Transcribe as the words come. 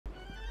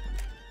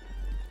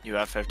You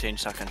have 15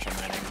 seconds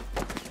remaining.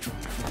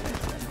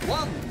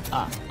 1.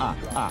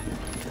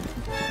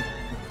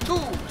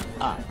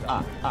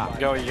 2.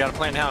 Go, you gotta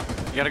play now.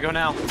 You gotta go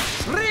now.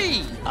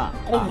 3.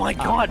 Oh my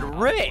god,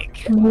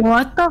 Rick!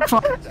 What the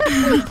fuck?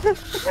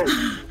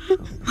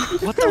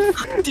 What the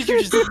fuck did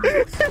you just...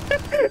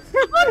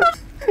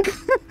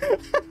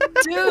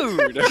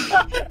 Dude!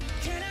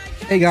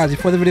 Hey guys,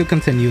 before the video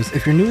continues,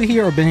 if you're new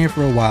here or been here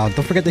for a while,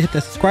 don't forget to hit the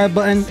subscribe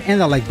button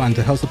and the like button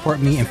to help support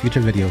me in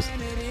future videos.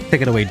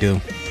 Take it away, dude.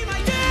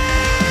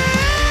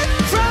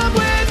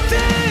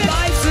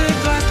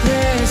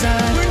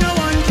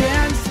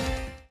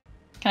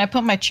 Can I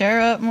put my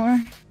chair up more?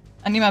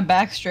 I need my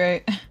back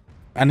straight.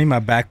 I need my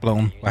back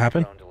blown. What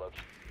happened?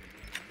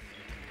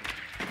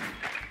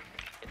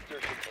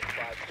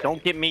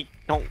 Don't get me...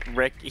 Don't,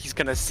 Rick. He's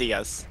gonna see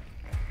us.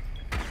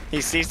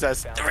 He sees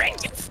us. Rick!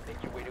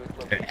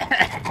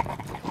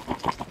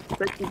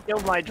 Rick, you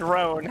killed my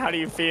drone. How do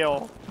you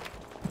feel?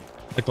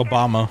 Like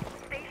Obama.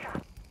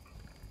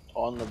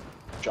 On the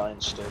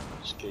giant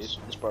staircase.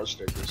 This part of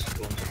the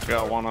staircase.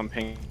 Got one on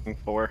ping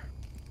 4.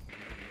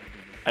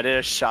 I did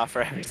a shot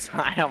for every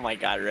side. Oh my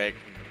god, Rick.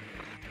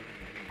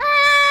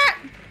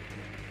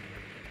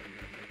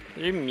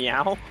 Did you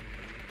meow?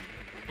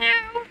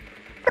 Meow.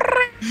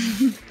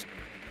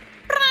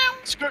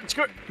 Skirt,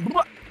 skirt. Is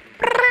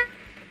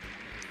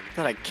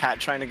that a cat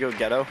trying to go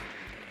ghetto?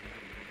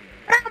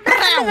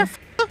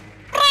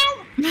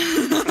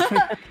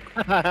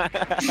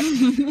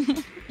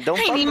 Don't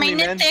fuck with me,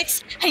 man.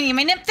 I need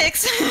my nip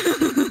fix.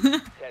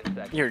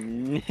 Your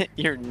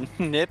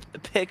nip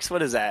pics?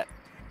 What is that?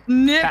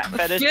 Nip Cat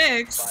fetish?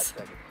 fix.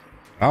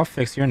 I'll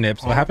fix your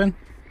nips. What happened?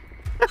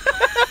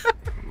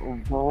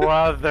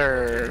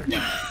 Brother.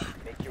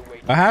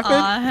 What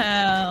happened?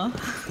 Hell.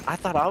 I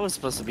thought I was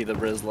supposed to be the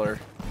Rizzler.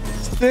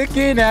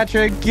 Sticking at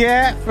your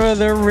gat for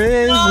the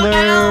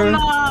Rizzler.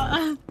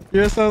 Oh,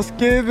 You're so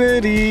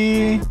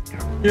skibbity.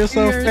 You're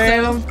so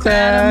phantom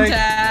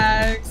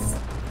tags.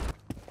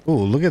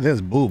 Ooh, look at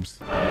this boobs.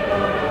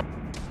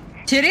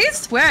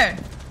 Titties? Where?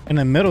 In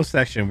the middle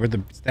section where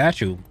the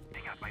statue.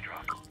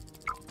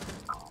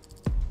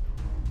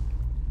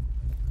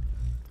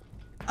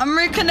 I'm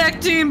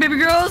reconnecting, baby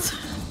girls.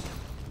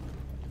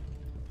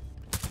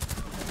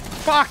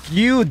 Fuck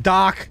you,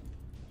 doc.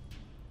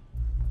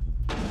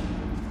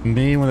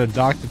 Me when the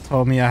doctor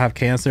told me I have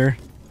cancer.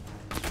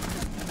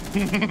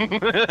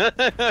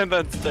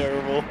 That's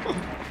terrible.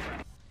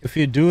 If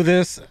you do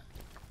this,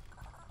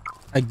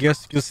 I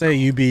guess you could say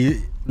you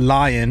be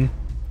lying.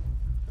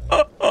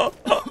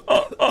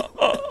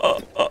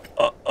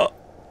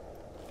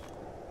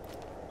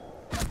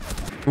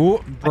 Ooh,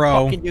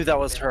 bro. I fucking knew that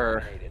was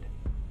her.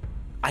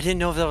 I didn't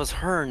know if that was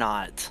her or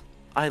not.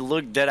 I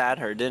looked dead at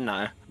her, didn't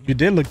I? You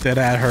did look dead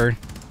at her.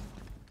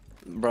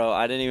 Bro,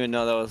 I didn't even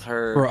know that was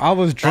her. Bro, I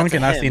was drunk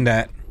and I seen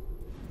that.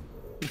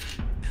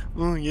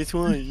 Oh, guess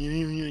what?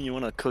 You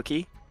want a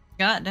cookie?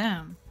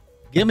 Goddamn.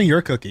 Give me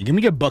your cookie. Give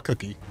me your butt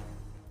cookie.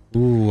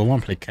 Ooh, I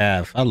want to play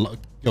Cav. I love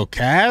yo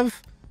Cav.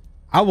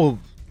 I will.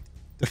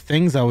 The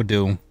things I would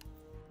do.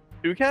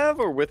 Do Cav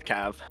or with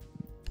Cav?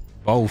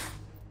 Both.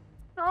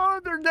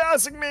 Oh, they're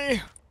gassing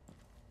me.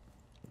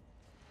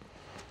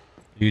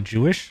 You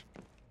Jewish?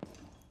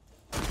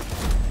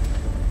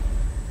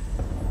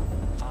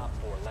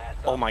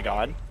 Oh my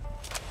god.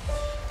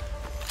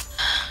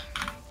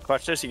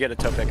 Clutch this, you get a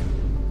toe pick.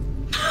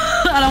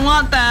 I don't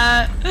want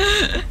that.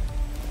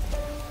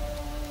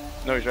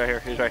 No, he's right here.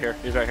 He's right here.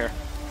 He's right here.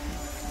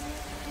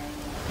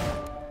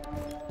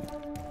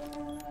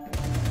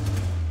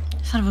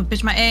 Son of a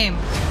bitch, my aim.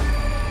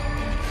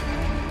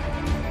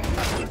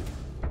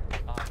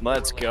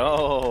 Let's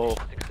go.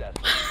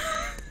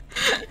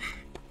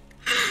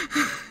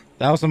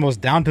 That was the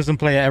most down-to-some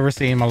play I ever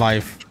seen in my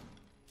life.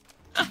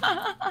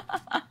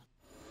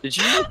 Did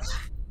you?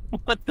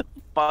 What the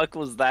fuck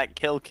was that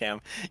kill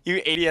cam?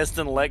 You ADS'd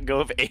and let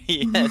go of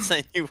ADS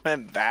and you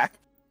went back?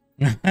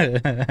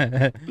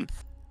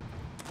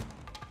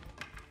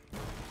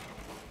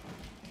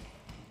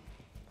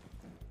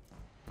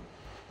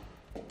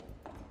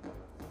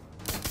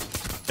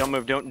 Don't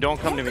move. Don't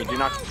come to me. Do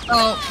not.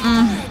 Oh,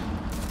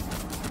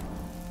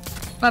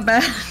 my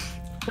bad.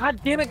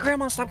 God damn it,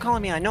 Grandma! Stop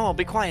calling me. I know. I'll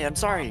be quiet. I'm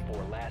sorry.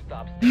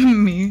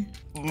 Me.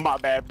 My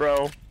bad,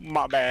 bro.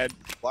 My bad.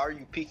 Why are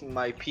you peeking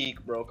my peak,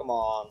 bro? Come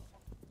on.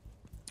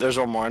 There's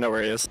one more. I know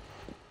where he is.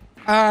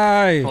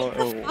 I What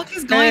the fuck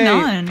is going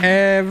on?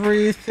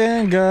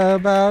 Everything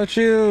about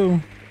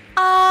you.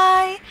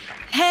 I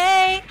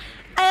hate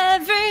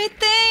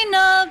everything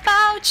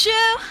about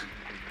you.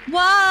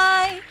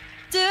 Why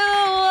do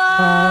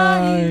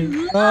I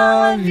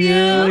love Like,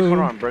 you? put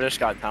on British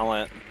Got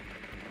Talent.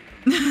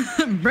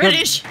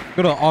 British?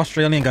 Go to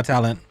Australian Got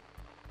Talent.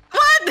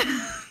 What?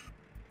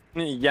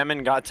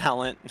 Yemen Got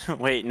Talent.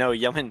 Wait, no,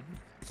 Yemen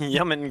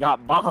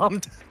got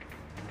bombed.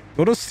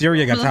 Go to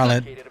Syria Got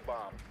Talent.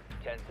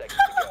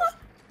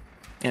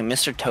 Yeah,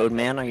 Mr.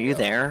 Toadman, are you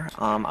there?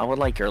 I would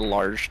like your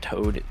large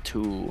toad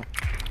too.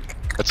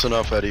 That's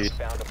enough, Eddie.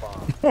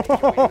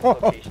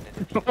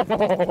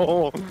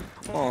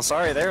 Oh,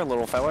 sorry there,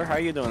 little feller. How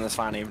you doing this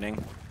fine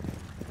evening?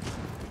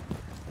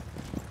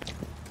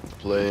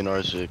 Playing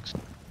R6.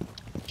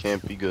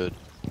 Can't be good.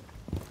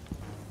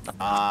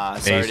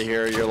 Sorry to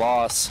hear your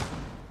loss.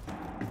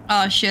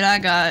 Oh shit, I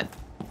got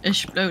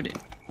exploded.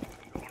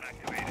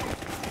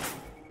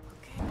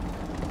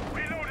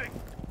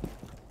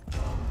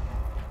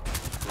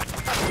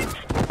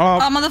 Oh,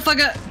 Oh,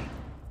 motherfucker.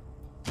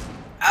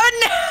 Oh,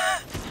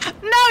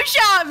 no. No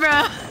shot,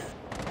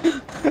 bro.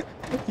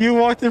 you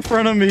walked in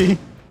front of me.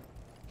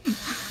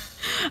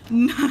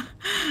 No.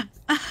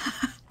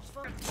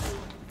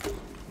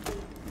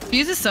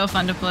 These is so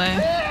fun to play.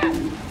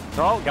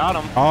 Oh, got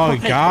him. Oh,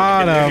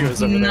 got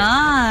him.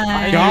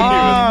 Nice.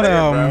 Got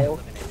him.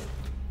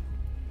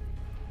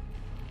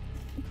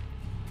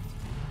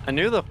 I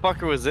knew the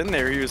fucker was in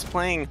there. He was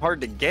playing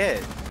hard to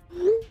get.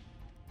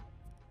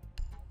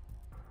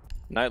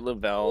 Night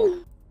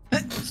Lavelle.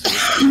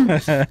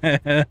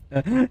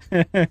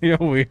 You're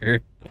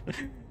weird.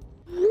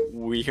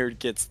 Weird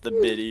gets the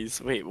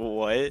biddies. Wait,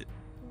 what?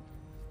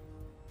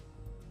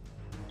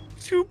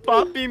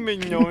 Senpapi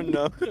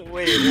Mignona.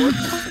 Wait, what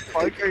the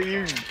fuck are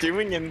you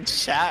doing in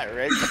chat,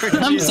 Rick?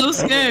 I'm so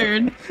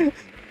scared.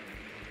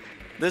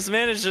 This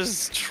man is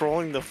just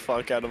trolling the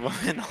fuck out of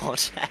him in all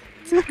chat.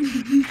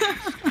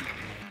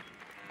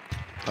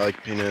 I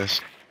like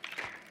penis.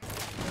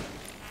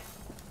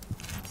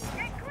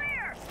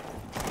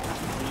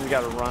 You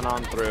gotta run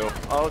on through.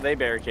 Oh, they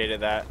barricaded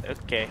that.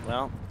 Okay,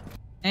 well.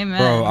 Amen.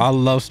 Bro, I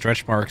love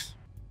stretch marks.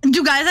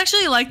 Do guys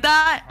actually like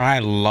that? I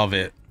love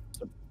it.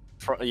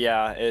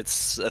 Yeah,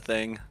 it's a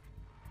thing.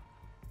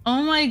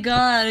 Oh my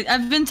god.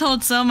 I've been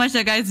told so much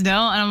that guys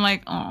don't, and I'm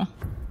like, oh.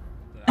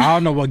 I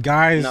don't know what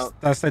guys No.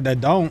 that say that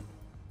don't.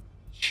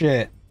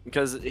 Shit.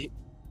 Because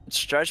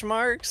stretch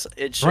marks,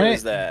 it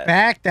shows that.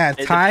 Back that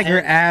It tiger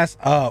depends. ass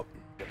up.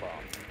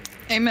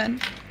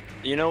 Amen.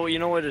 You know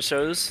what it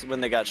shows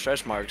when they got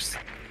stretch marks?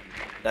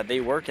 That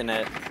they work in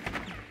it,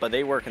 but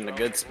they work in the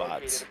good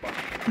spots.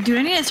 Dude,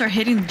 I need to start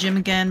hitting the gym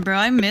again, bro.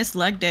 I miss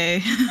leg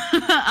day.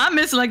 I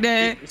miss leg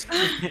day.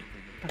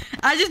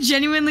 I just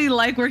genuinely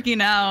like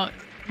working out.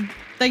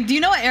 Like, do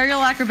you know what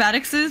aerial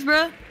acrobatics is,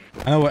 bro?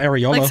 I know what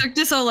areola. Like Cirque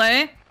du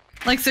Soleil?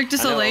 Like Cirque du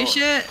Soleil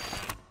shit?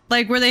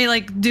 Like, where they,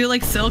 like, do,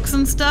 like, silks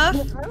and stuff?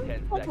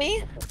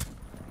 Me?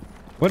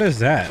 What is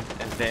that?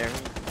 And there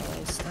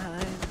is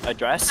time. A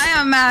dress? I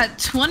am at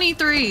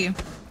 23.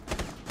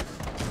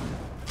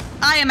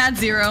 I am at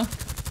 0.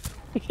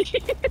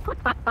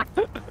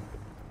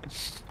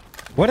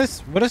 What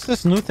is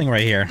this new thing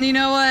right here? You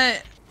know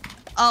what?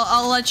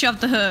 I'll let you off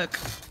the hook.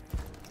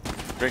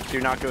 Rick, do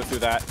not go through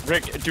that.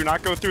 Rick, do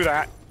not go through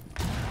that.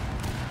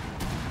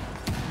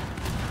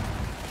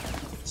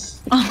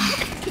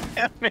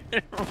 Damn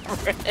it,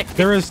 Rick.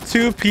 There is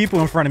 2 people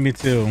in front of me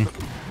too.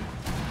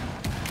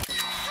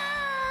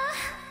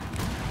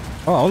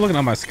 Oh, I'm looking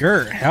at my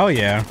skirt. Hell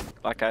yeah.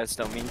 Black guys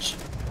don't mean shit.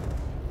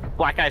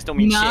 Black guys don't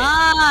mean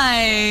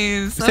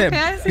Nice. You Okay,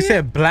 I said, see you it.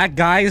 said black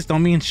guys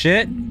don't mean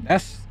shit?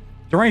 That's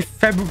during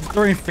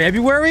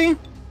February?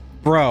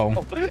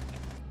 Bro. shit.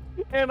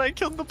 And I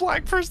killed the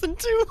black person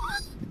too.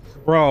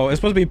 Bro, it's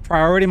supposed to be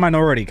priority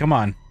minority. Come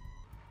on.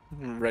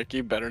 Rick,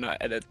 you better not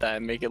edit that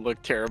and make it look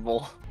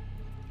terrible.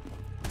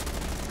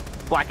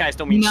 Black guys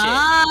don't mean shit.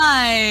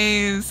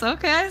 Nice.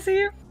 Okay, I see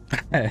you.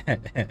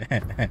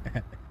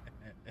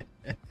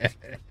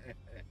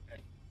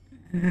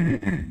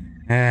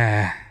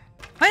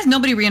 Why is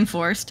nobody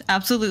reinforced?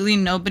 Absolutely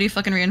nobody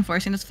fucking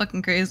reinforcing. It's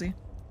fucking crazy.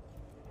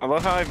 I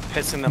love how I'm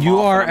pissing them You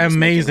off. are and I'm just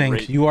making amazing.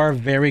 great- You are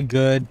very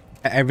good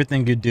at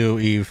everything you do,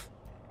 Eve.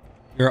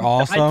 You're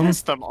awesome. I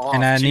pissed them off.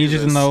 And I need you to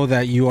Jesus. know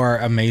that you are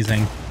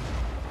amazing.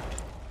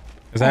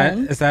 Is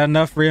that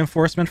enough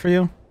reinforcement for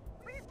you?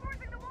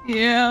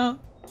 Yeah.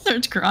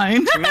 Starts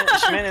crying. She meant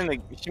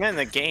in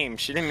the game.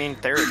 She didn't mean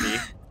therapy.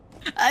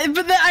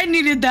 I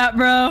needed that,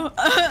 bro.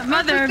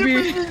 My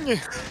therapy.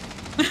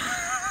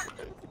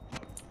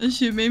 That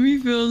shit made me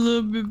feel a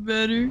little bit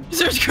better.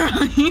 Starts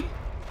crying.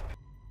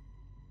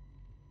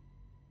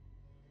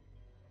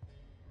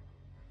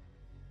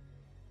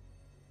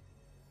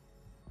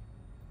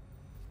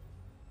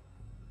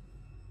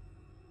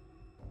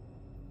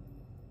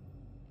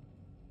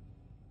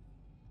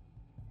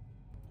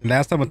 The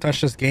last time I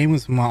touched this game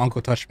was when my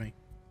uncle touched me.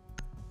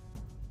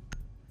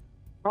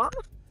 Huh?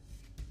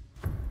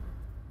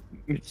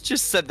 You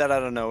just said that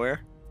out of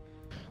nowhere.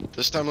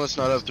 This time, let's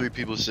not have 3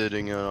 people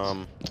sitting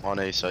on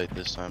A site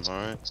this time,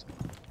 alright?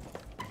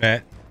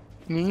 Bet.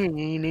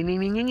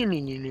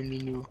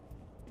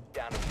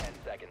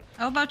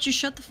 How about you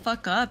shut the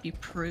fuck up, you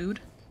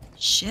prude?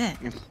 Shit.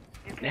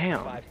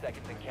 Damn.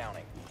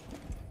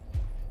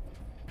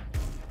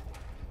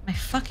 My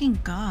fucking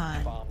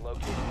god.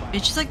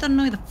 Bitches like that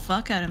annoy the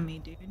fuck out of me,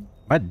 dude.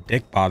 My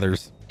dick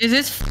bothers. Is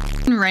this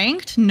f***ing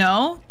ranked?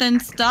 No? Then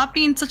stop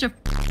being such a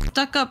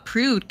stuck-up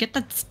prude. Get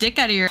that stick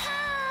out of your...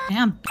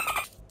 Damn.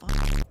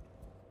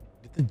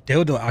 Get the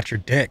dildo out your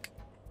dick.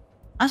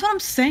 That's what I'm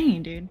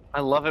saying, dude. I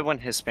love it when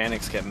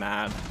Hispanics get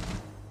mad.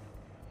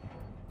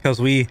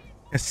 Because we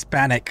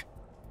Hispanic.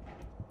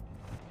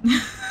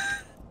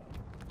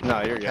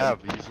 No, you're good. Cap,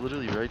 he's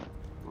literally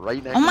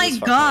right next Oh to my this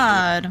fucking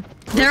god.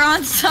 They're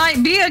on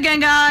site B again,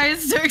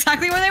 guys. They're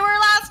exactly where they were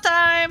last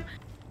time.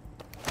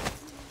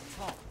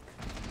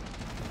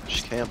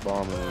 Just can't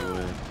bomb him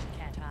anyway.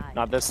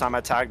 Not this time.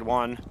 I tagged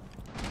one.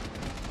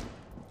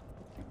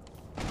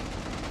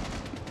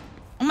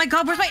 Oh my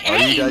god, where's my Oh,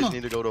 you aim? guys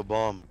need to go to a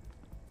bomb.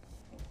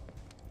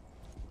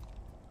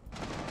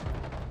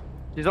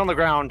 He's on the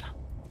ground.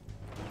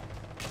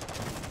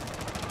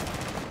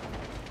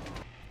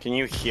 Can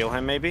you heal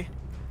him, maybe?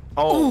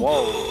 Oh,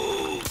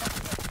 whoa.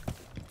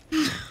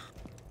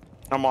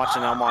 I'm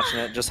watching it. I'm watching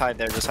it. Just hide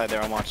there. Just hide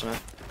there. I'm watching it.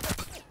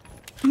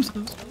 I'm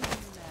so sorry.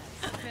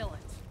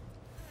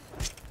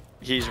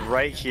 He's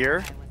right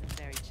here.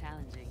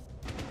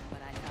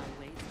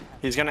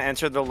 He's gonna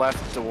enter the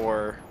left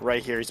door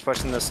right here. He's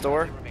pushing this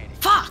door.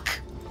 Fuck!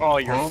 Oh,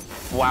 you're.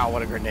 Wow,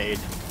 what a grenade.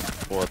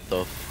 What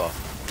the fuck?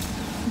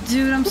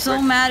 Dude, I'm so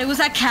mad. It was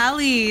that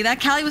Callie.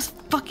 That Callie was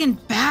fucking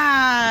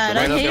bad.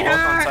 I hate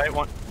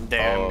her.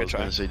 Damn, Oh, I good was try.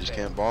 gonna say just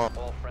can't bomb.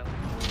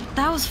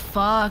 That was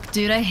fucked,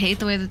 dude. I hate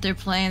the way that they're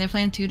playing. They're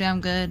playing too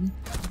damn good.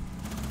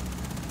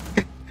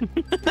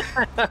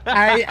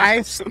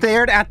 I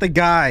stared at the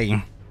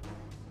guy.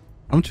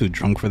 I'm too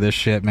drunk for this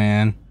shit,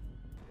 man.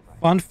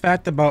 Fun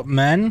fact about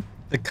men: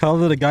 the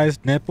color of the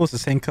guy's nipple is the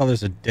same color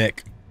as a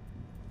dick.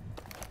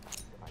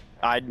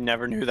 I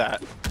never knew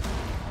that.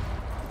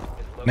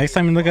 Next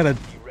time you look at a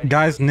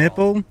guy's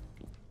nipple,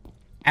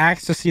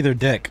 ask to see their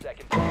dick.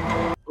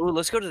 Ooh,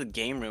 let's go to the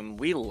game room.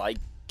 We like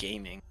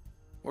gaming.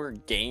 We're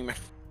gamers.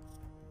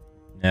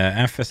 Yeah,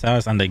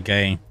 emphasis on the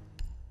gay.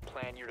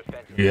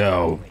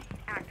 Yo.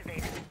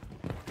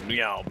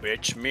 Meow,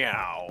 bitch,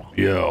 meow.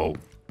 Yo.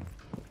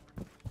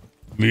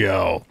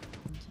 Meow.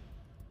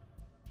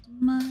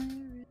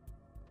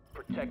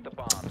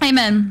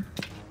 Amen.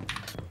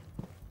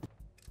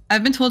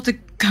 I've been told to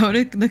go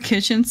to the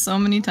kitchen so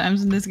many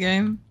times in this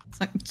game.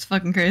 It's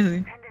fucking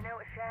crazy.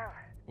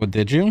 What,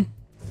 did you?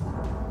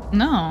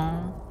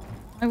 No.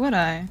 Why would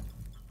I? Are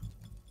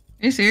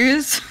you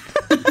serious?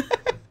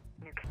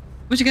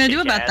 What you gonna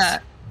do about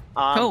that?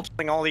 Cool.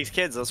 Killing all these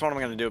kids. That's what I'm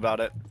gonna do about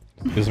it.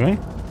 Excuse me?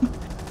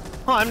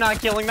 Oh, I'm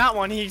not killing that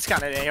one. He's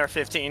got an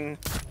AR-15.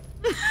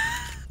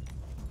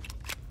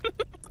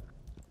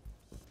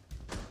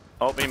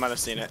 Oh, he might have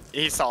seen it.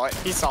 He saw it.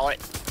 He saw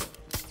it.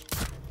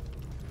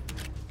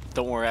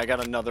 Don't worry, I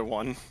got another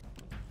one.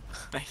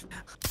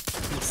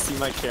 You see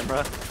my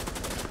camera?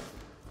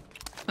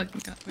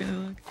 Fucking got me to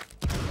look.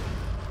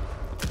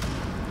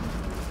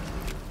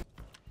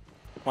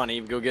 Come on,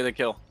 Eve, go get a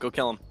kill. Go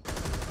kill him.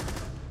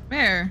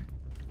 Where?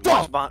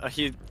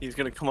 He's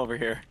gonna come over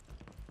here.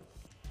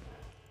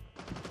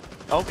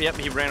 Oh, yep,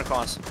 he ran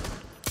across.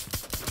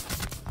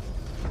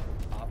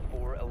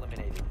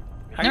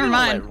 How Never you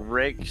gonna mind. let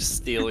Rick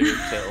steal your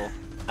kill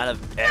out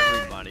of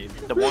everybody?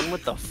 The one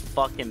with the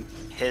fucking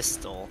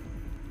pistol.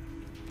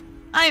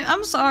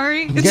 I'm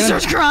sorry. It Get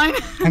starts crying.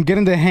 I'm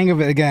getting the hang of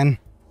it again.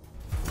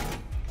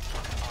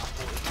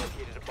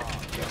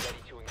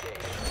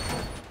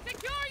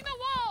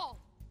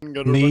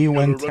 Me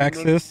when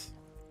Texas.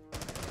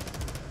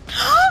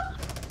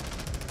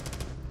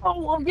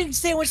 Oh, I'm getting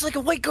sandwiched like a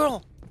white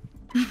girl.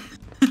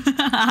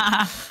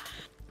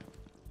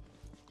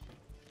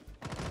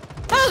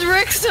 How's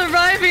Rick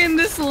surviving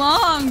this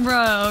long,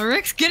 bro?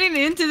 Rick's getting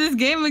into this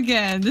game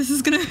again. This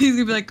is he's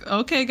gonna be like,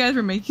 okay, guys,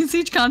 we're making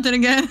Siege content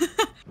again.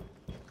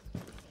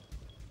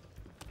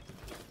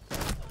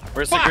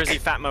 Where's the Grizzy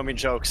fat moment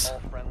jokes?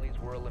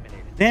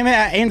 Damn it,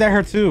 I aimed at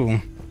her too.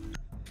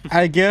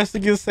 I guess you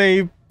could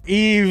say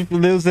Eve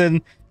lives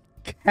in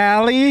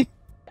Cali.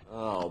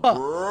 Oh,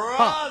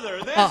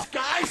 brother, this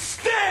guy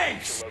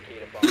stinks!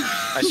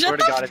 I swear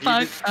to God, if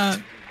you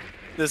Fuck.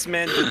 this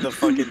man did the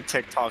fucking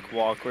TikTok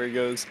walk where he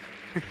goes,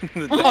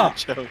 the dad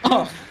joke.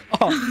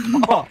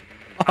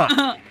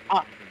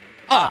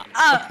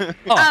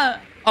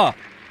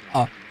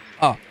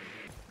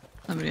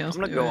 Somebody else.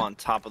 I'm gonna do go it. on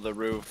top of the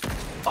roof.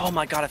 Oh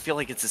my God, I feel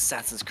like it's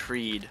Assassin's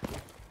Creed.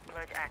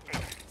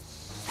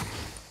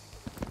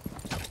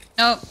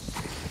 Oh,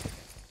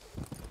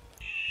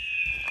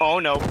 Oh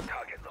no.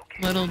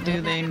 little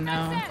do they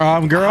know.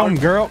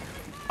 Girl.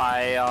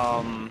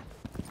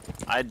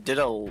 I did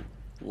a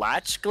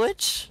latch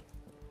glitch.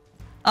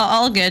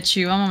 I'll get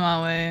you. I'm on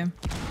my way.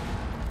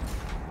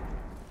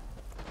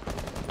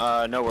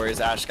 No worries,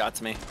 Ash got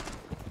to me.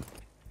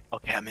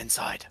 Okay, I'm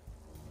inside.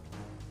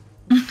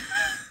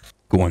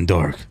 Going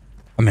dark.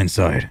 I'm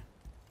inside.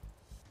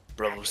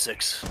 Bravo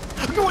 6.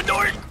 I'm going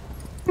dark!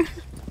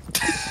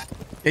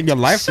 And your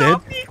life did.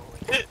 Stop me.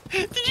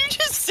 Did you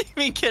just see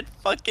me get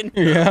fucking...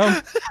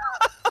 Yeah.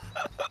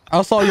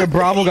 I saw your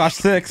Bravo got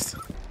 6.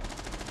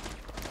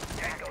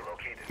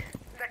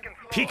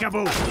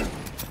 Peekaboo!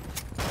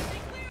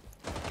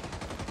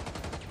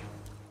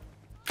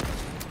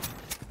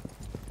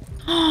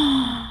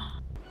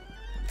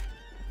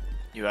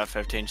 You have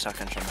 15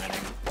 seconds remaining.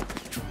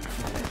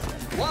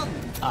 One.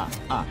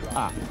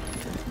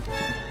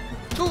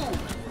 2,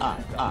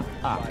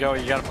 Go,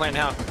 you gotta play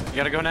now. You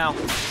gotta go now.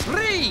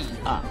 3.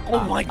 Oh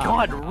my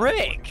god,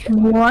 Rick!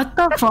 What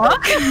the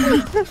fuck?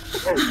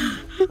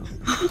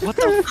 What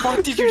the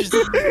fuck did you just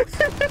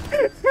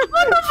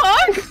What the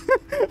fuck?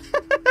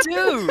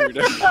 Dude!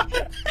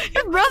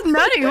 Your bro's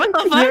nutty. What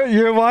the fuck?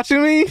 You're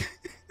watching me?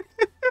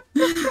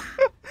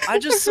 I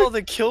just saw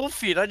the kill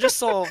feed. I just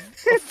saw a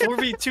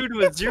 4v2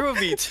 to a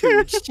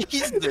 0v2.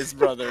 Jesus,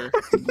 brother.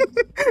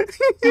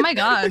 Oh my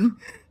god.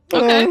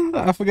 Okay.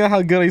 I forgot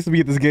how good I used to be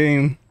at this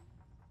game.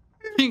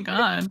 Thank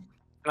god.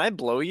 Can I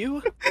blow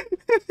you?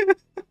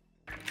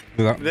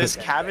 This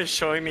cat is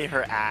showing me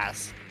her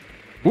ass.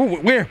 Ooh,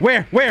 where?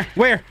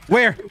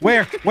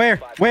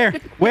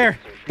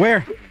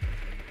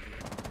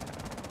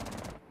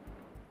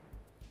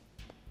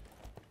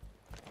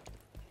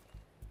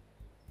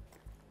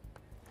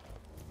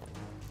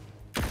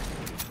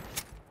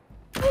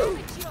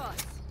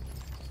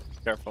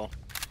 Careful.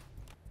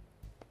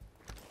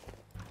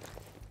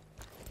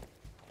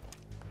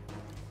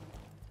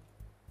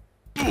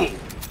 Do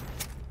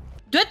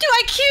I do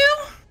IQ?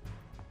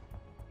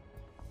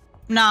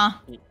 Nah.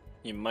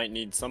 You might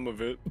need some of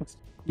it.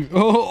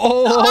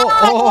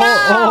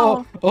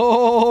 Oh.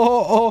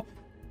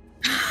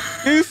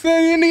 You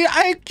say you need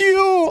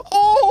IQ.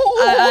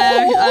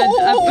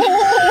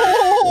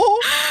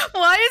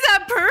 Why is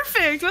that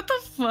perfect? What the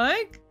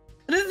fuck?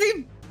 That is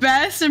the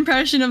best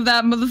impression of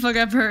that motherfucker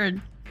I've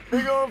heard.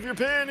 Take off your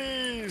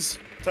panties.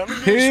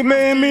 He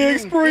made me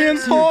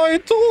experience high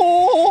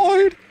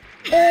tide.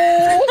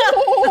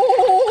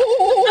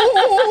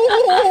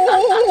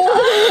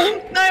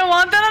 I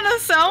want that on a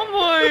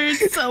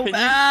soundboard so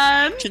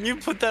bad. Can you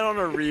put that on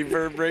a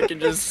reverb, Rick,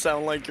 and just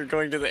sound like you're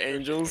going to the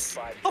angels?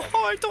 Oh,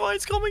 high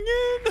tide's coming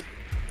in. The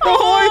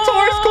high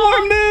tide's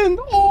coming in.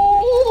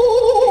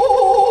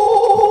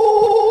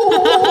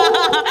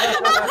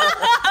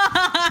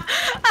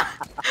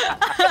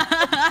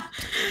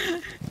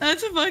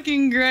 That's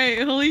fucking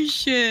great. Holy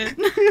shit.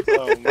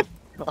 Oh my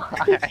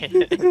god.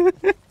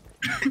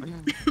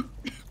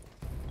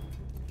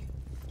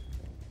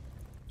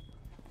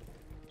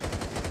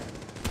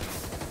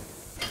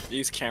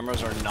 These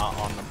cameras are not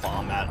on the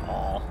bomb at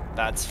all.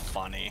 That's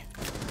funny.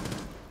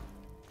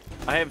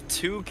 I have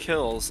 2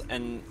 kills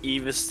and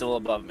Eve is still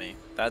above me.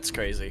 That's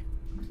crazy.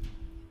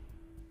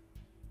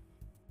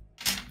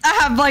 I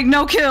have like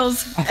no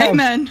kills.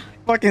 Amen.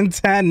 Fucking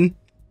 10.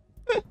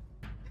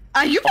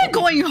 You've been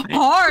going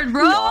hard,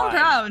 bro. God. I'm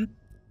proud.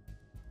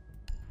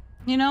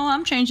 You know,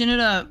 I'm changing it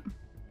up.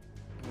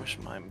 I wish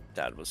my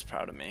dad was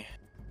proud of me.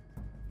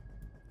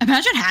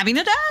 Imagine having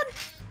a dad.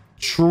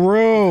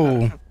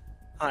 True.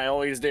 I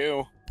always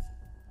do.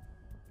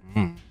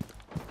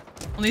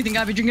 Only thing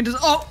I'd be drinking is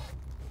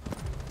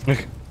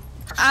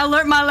I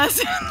learned my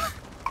lesson. I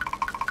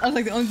was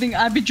like, the only thing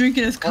I'd be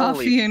drinking is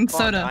coffee Holy and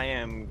fuck, soda. I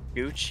am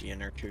Gucci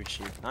in her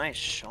coochie. Nice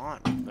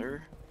shot,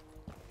 mother.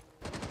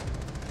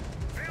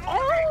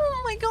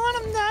 Oh my god,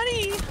 I'm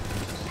nutty.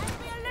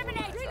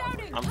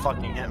 I'm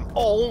fucking him.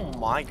 Oh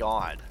my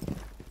god.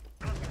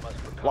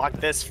 Block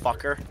this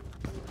fucker.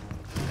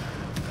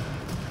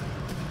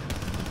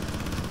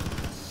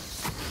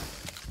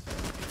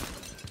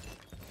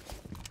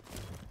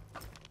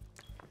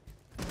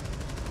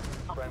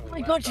 Oh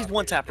my god, she's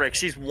one tap, Rick.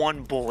 She's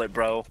 1 bullet,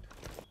 bro.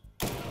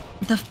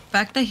 The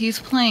fact that he's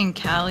playing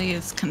Callie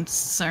is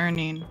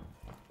concerning.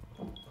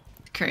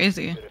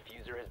 Crazy.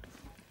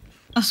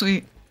 Oh,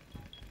 sweet.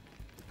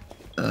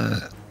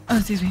 Oh,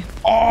 excuse me.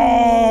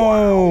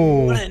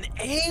 Oh! What an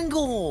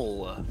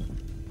angle!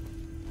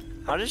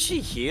 How does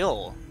she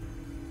heal?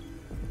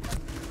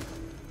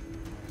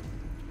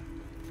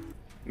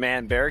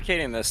 Man,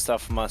 barricading this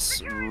stuff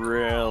must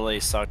really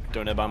suck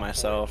doing it by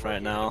myself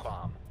right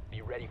now.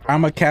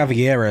 I'm a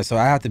Caviera, so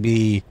I have to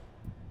be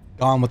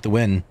gone with the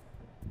wind.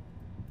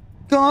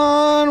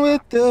 Gone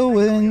with the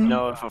wind.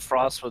 No, if a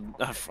Frost would...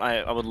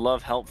 I would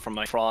love help from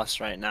my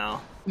Frost right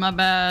now. My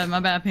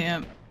bad,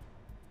 pimp.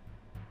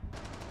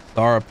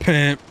 Star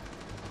pimp.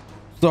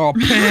 Star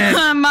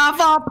pimp. My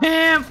fault,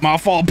 pimp. My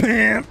fault,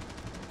 pimp.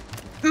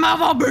 My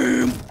fault,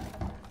 pimp.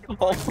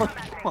 Oh my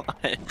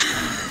god.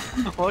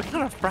 What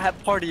kind of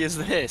frat party is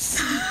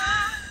this?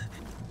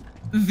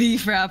 The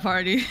frat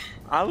party.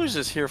 I was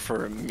just here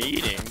for a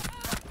meeting.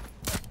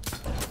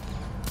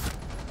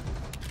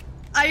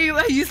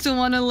 I used to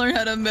want to learn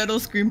how to metal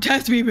scream.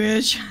 Test me,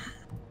 bitch.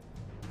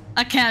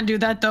 I can't do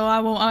that though.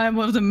 I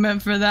wasn't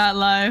meant for that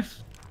life.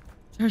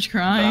 Starts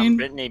crying.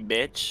 Brittany,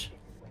 bitch.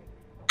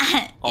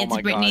 It's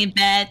my Brittany,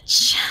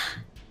 bitch.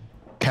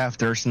 Calf,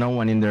 there's no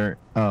one in there.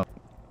 Oh.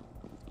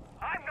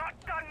 I'm not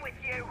done with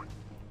you.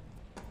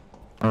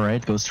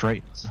 Alright, go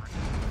straight.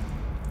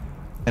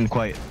 And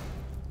quiet.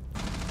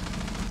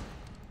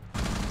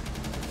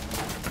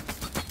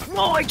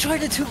 No, I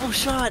tried a two-hole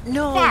shot.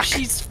 No, Fuck.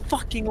 She's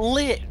fucking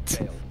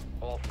lit.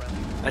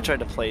 I tried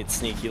to play it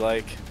sneaky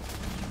like.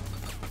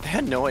 I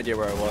had no idea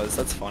where I was.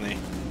 That's funny.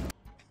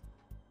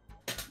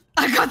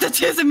 I got the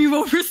tism. You've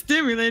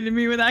overstimulated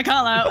me with that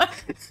call out.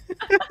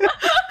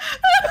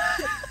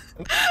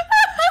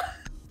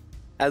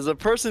 As a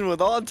person with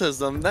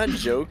autism, that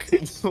joke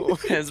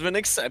has been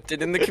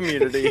accepted in the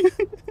community.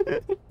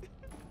 What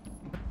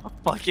the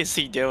fuck is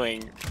he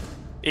doing?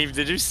 Eve,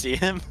 did you see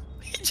him?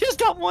 He just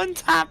got one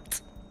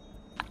tapped.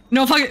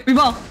 No, fuck it, we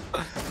ball.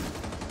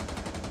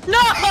 No!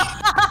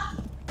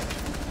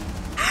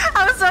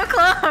 I was so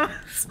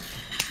close.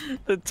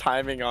 The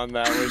timing on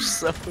that was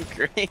so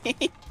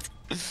great.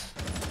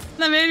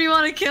 That made me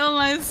want to kill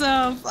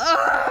myself.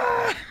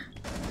 Ah!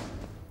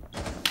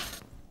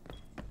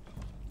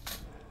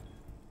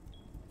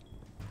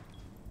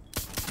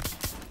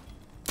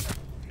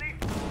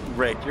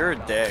 Rick, you're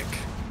a dick.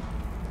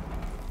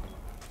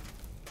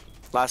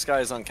 Last guy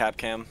is on cap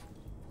cam.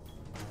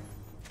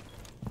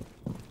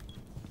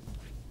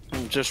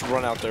 Just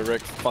run out there,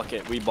 Rick. Fuck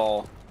it, we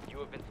ball. You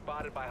have been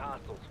spotted by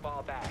hostiles.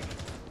 Fall back.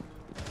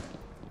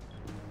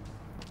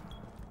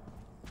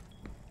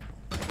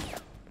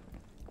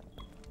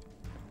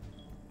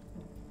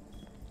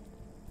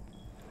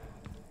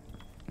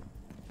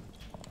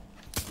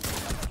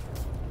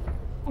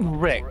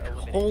 Rick,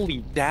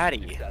 holy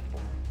daddy.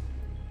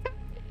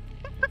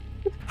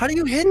 How do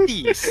you hit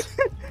these?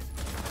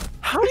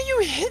 How do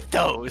you hit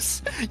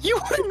those? You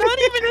were not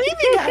even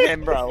aiming at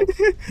him, bro.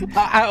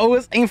 I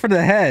always aim for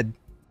the head.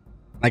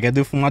 Like I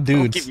do for my I'll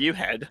dudes. give you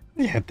head.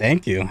 Yeah,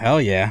 thank you. Hell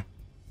yeah.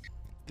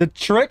 The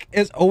trick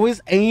is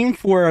always aim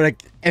for,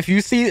 like, if you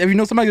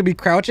know somebody's gonna be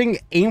crouching,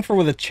 aim for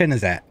where the chin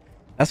is at.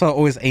 That's why I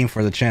always aim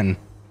for the chin.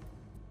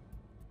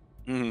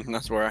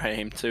 That's where I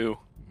aim too.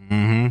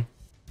 Mm-hmm.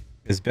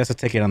 It's best to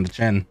take it on the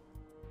chin.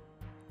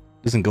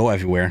 Doesn't go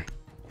everywhere.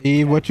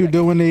 Eve, what you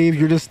doing, Eve?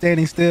 You're just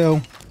standing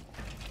still.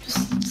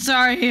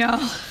 Sorry, y'all.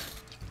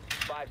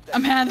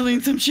 I'm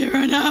handling some shit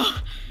right now.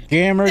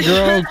 Gamer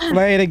girl,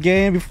 play the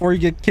game before you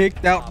get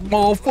kicked out,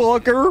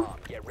 motherfucker.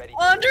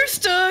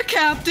 Understood,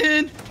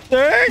 Captain.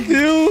 Thank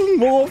you,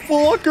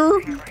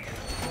 motherfucker.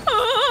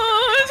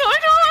 It's high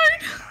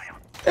tide.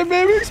 It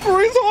made me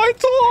experience high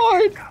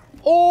tide.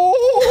 Oh,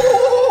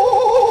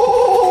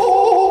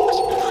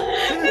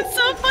 it's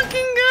so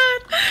fucking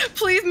good.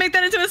 Please make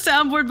that into a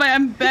soundboard, but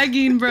I'm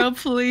begging, bro.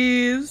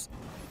 Please.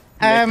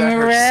 I'm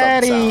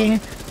ready.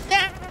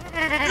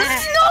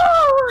 No.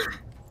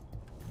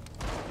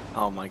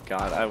 Oh my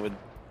god,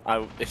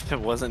 if it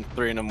wasn't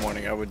 3 in the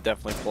morning, I would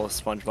definitely pull a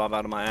SpongeBob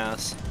out of my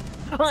ass.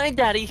 Hi,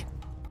 Daddy.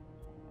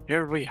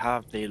 Here we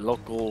have the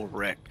local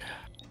Rick.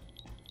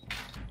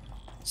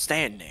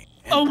 Standing.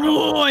 A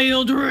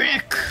roiled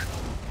Rick.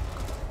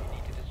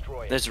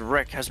 This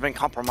Rick has been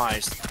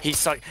compromised.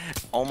 He's like,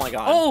 oh my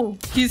god. Oh,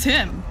 he's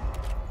him.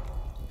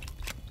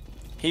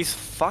 He's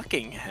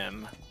fucking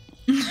him.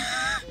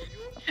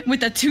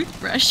 With a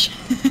toothbrush.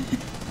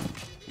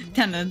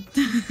 Tana.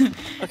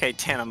 Okay,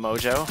 Tana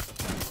Mojo.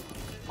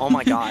 Oh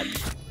my god.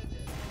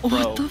 Bro,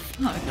 What the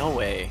fuck? no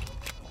way.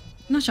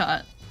 No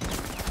shot.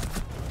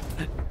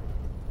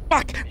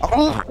 fuck.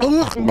 Oh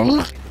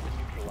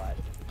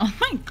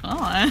my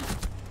god.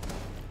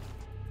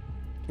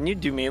 Can you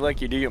do me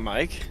like you do your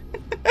mic?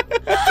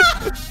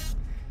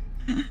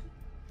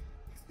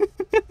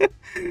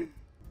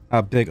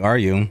 How big are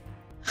you?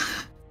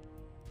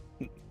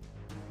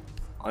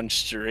 On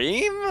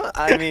stream?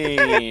 I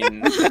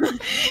mean... He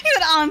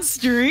said on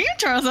stream?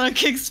 Charles on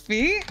kicks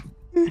feet?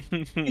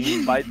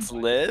 Bites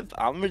lip?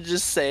 I'ma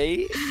just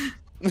say...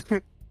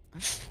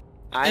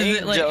 I Is ain't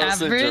it, like,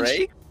 jealous average? of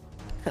Drake.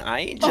 I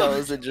ain't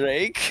jealous of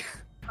Drake.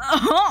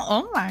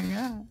 Oh my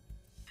god.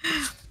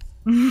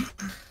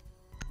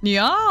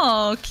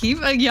 Y'all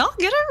y'all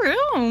get a room.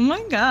 Oh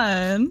my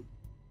god.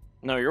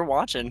 No, you're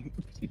watching.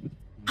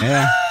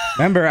 Yeah.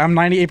 Remember, I'm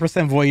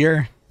 98%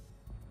 voyeur.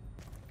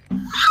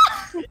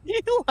 He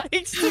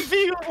likes to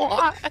be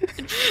watched.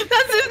 Is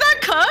that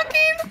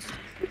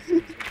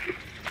cooking?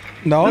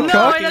 No, No,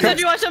 cook- that's if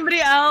you watch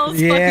somebody else.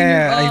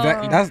 Yeah,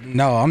 fucking, that's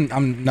no.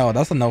 No.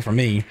 That's a no for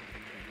me.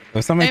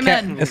 If someone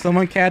Amen. if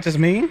someone catches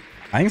me,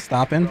 I ain't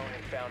stopping.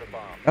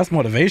 That's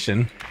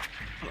motivation.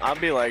 I'll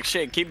be like,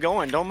 shit, keep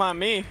going. Don't mind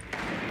me.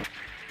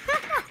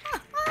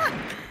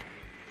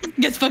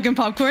 Gets fucking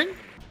popcorn.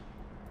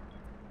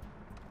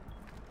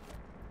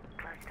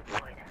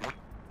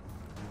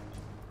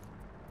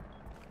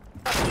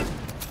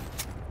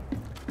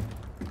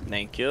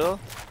 Thank you.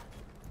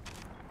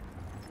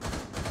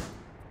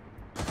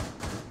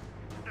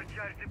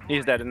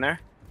 He's dead in there.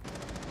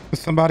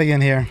 There's somebody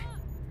in here.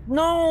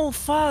 No,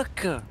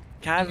 fuck.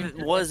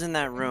 Cav was in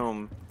that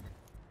room.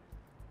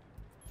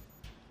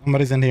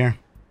 Somebody's in here.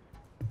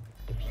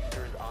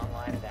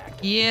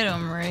 Get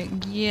him, Rick.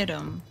 Get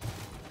him.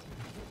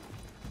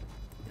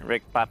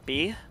 Rick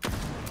Papi.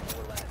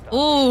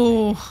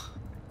 Ooh.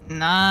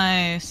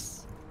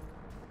 Nice.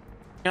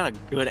 You got a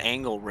good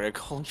angle, Rick.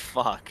 Holy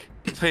fuck.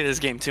 You play this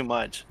game too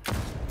much.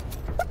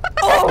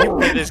 Oh! You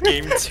play this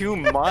game too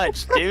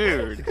much,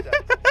 dude.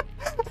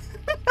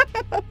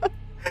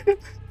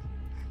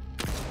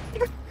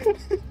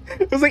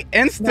 It was like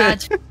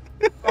instant.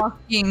 That's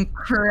fucking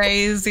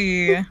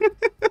crazy.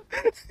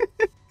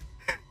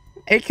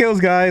 8 kills,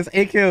 guys.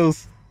 8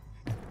 kills.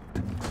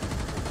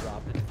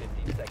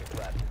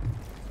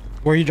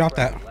 Where you dropped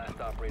that?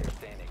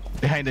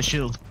 Behind the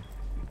shield.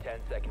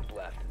 seconds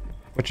left.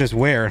 Which is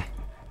where?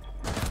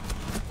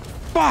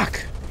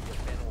 Fuck!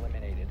 You've been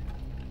eliminated.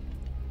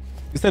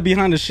 You said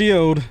behind the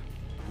shield.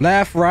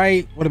 Left,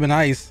 right. Would have been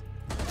nice.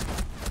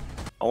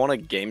 I want a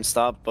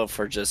GameStop, but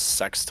for just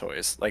sex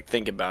toys. Like,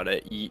 think about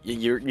it.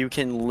 You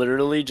can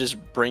literally just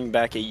bring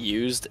back a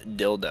used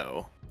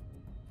dildo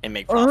and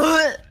make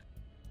profit.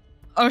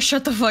 Oh,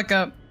 shut the fuck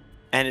up.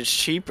 And it's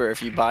cheaper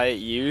if you buy it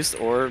used,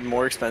 or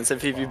more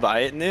expensive if you buy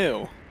it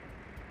new.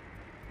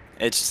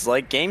 It's just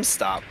like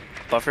GameStop,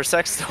 but for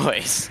sex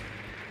toys.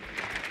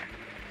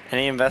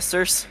 Any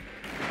investors?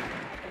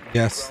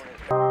 Yes.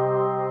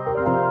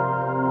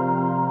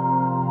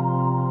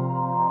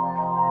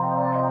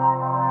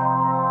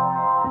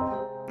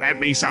 Let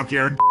me suck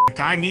your dick.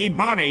 I need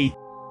money.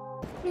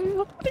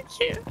 I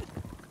can't.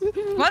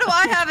 Why do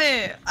I have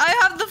it? I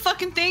have the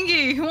fucking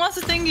thingy. Who wants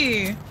the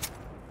thingy?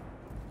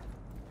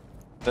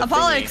 The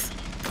Apollox!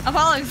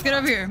 Apollox, get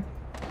over here.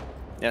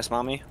 thingy. Yes,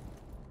 mommy?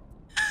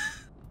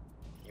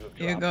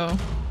 Here you go.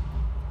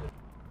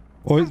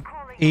 Well,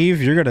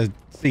 Eve, you're gonna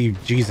see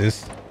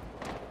Jesus.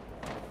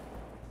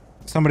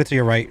 Somebody to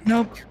your right.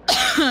 Nope.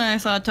 I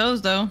saw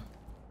toes though.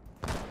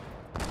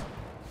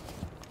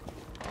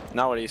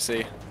 Now what do you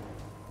see?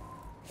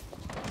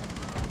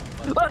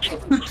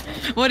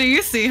 What do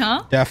you see,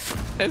 huh?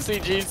 Deaf. I see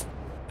Jesus.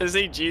 I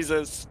see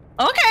Jesus.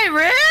 Okay,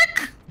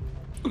 Rick!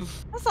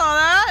 I saw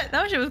that.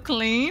 That shit was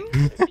clean.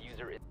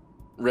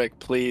 Rick,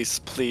 please,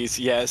 please,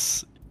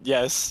 yes.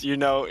 Yes, you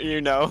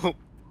know.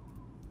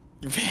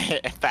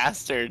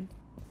 Bastard.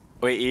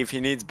 Wait, Eve,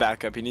 he needs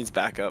backup. He needs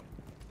backup.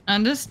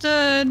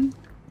 Understood.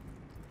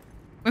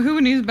 But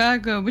who needs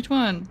backup? Which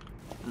one?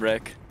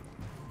 Rick.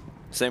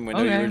 Same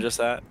window you Okay. were just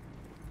at.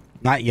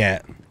 Not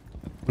yet.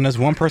 When there's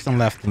one person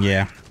left, then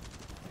yeah.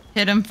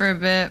 Hit him for a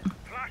bit.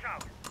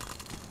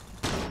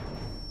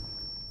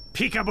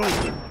 Peekaboo.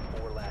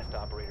 4 last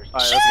operators.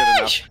 Alright, that's good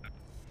enough. Sheesh!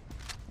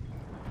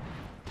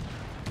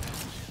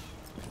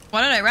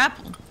 Why did I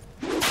rappel?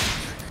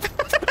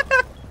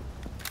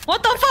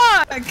 What the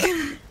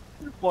fuck?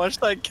 Watch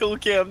that kill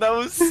cam. That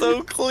was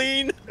so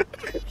clean.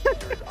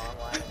 Diffusers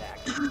online and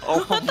active.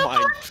 Oh What the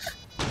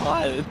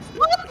my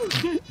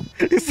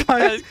god. You saw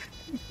it?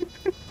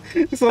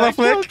 You saw that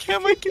Kill flick?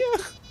 cam again.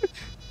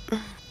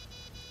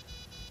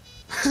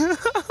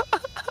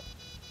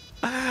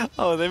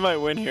 Oh, they might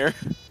win here.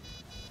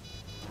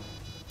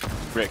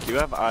 Rick, you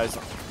have eyes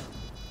on.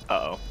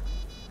 Uh-oh.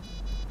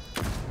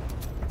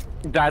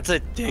 That's a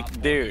dick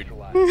dude.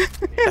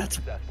 That's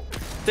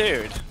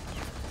dude.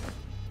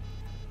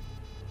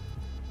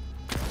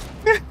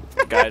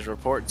 Guys,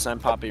 report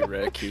Senpapi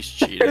Rick. He's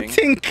cheating.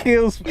 13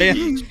 kills, man.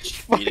 He's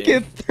Fucking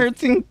cheating.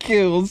 13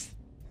 kills.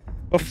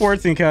 Or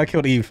 14 kills. I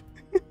killed Eve.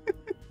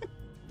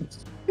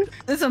 This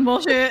is some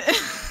bullshit.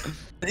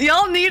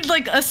 Y'all need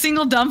like a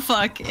single dumb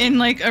fuck in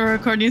like a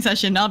recording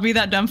session. I'll be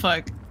that dumb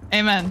fuck.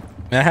 Amen.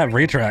 I have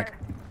retrack.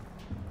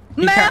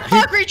 He Man, ca-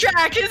 fuck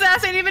retract. His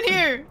ass ain't even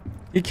here.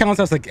 He counts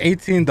as like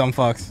 18 dumb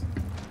fucks.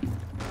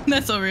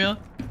 That's so real.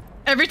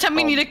 Every time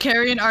we need to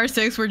carry an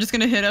R6, we're just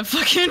gonna hit a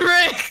fucking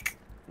Rick.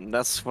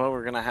 That's what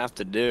we're gonna have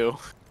to do.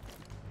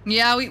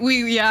 Yeah,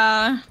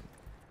 yeah.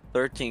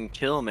 13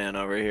 kill man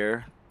over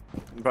here.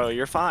 Bro,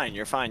 you're fine.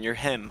 You're fine. You're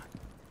him.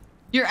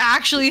 You're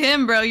actually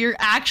him, bro. You're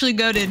actually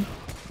goated.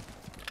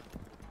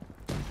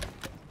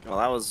 Well,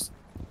 that was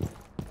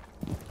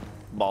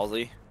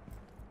ballsy.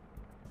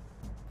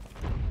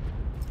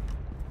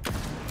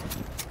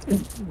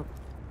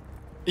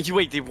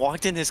 Wait, they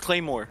walked in his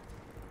claymore.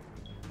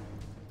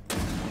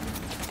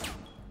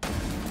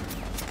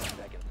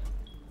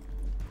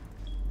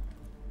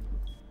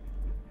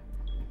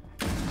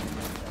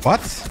 What?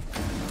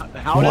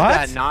 How did What?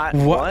 that not?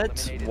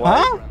 What?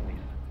 What? Huh?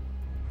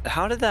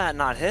 How did that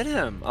not hit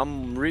him?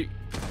 I'm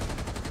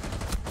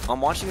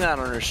watching that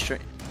on a stream.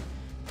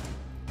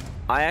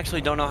 I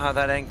actually don't know how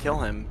that didn't kill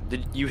him.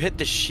 Did you hit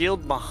the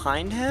shield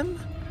behind him?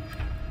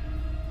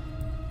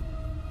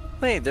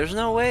 Wait, there's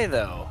no way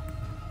though.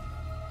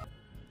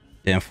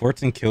 Damn,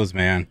 14 kills,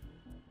 man.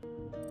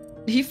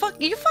 You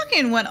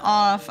fucking went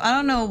off. I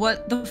don't know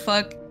what the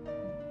fuck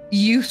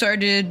you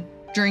started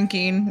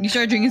drinking. You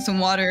started drinking some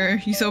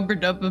water. You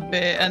sobered up a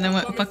bit and then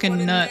went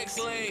fucking nuts.